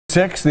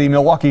The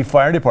Milwaukee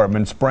Fire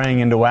Department sprang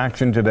into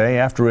action today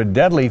after a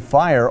deadly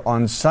fire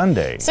on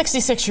Sunday.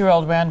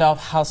 66-year-old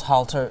Randolph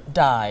Haushalter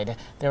died.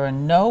 There are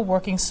no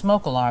working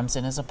smoke alarms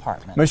in his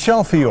apartment.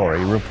 Michelle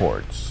Fiore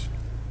reports.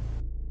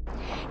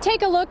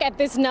 Take a look at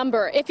this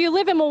number. If you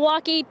live in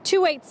Milwaukee,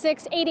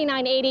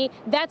 286-8980,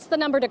 that's the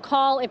number to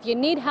call if you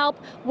need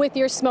help with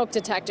your smoke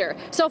detector.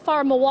 So far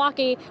in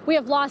Milwaukee, we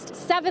have lost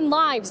 7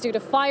 lives due to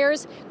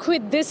fires.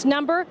 Could this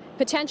number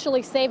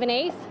potentially save an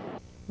 8th?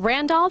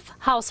 Randolph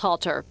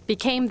Haushalter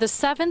became the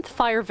 7th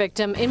fire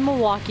victim in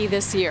Milwaukee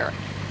this year.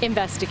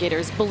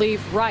 Investigators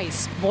believe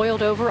rice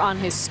boiled over on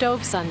his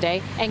stove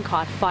Sunday and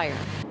caught fire.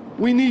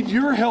 We need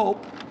your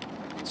help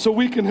so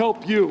we can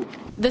help you.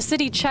 The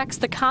city checks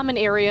the common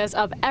areas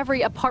of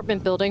every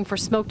apartment building for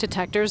smoke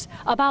detectors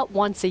about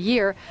once a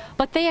year,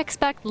 but they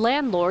expect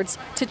landlords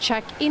to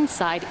check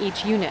inside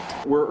each unit.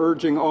 We're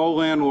urging all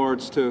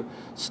landlords to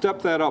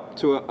step that up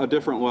to a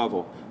different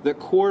level, that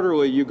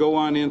quarterly you go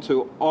on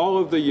into all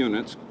of the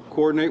units,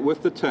 coordinate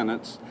with the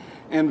tenants,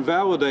 and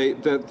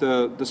validate that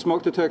the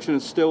smoke detection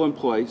is still in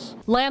place.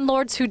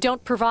 Landlords who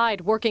don't provide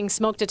working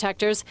smoke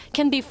detectors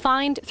can be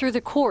fined through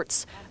the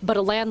courts, but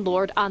a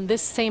landlord on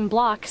this same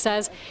block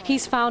says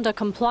he's found a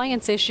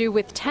compliance issue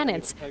with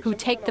tenants who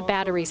take the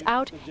batteries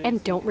out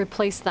and don't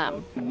replace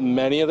them.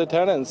 Many of the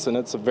tenants, and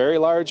it's a very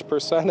large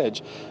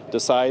percentage,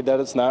 decide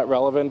that it's not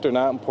relevant or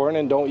not important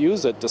and don't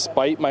use it,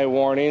 despite my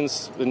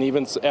warnings and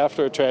even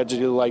after a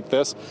tragedy like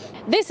this.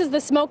 This is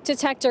the smoke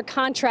detector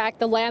contract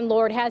the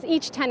landlord has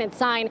each tenant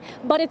sign,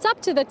 but it's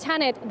up to the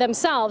tenant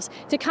themselves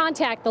to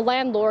contact the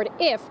landlord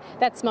if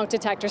that smoke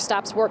detector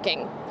stops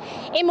working.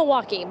 In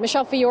Milwaukee,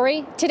 Michelle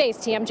Fiore, today's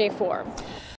TMJ4.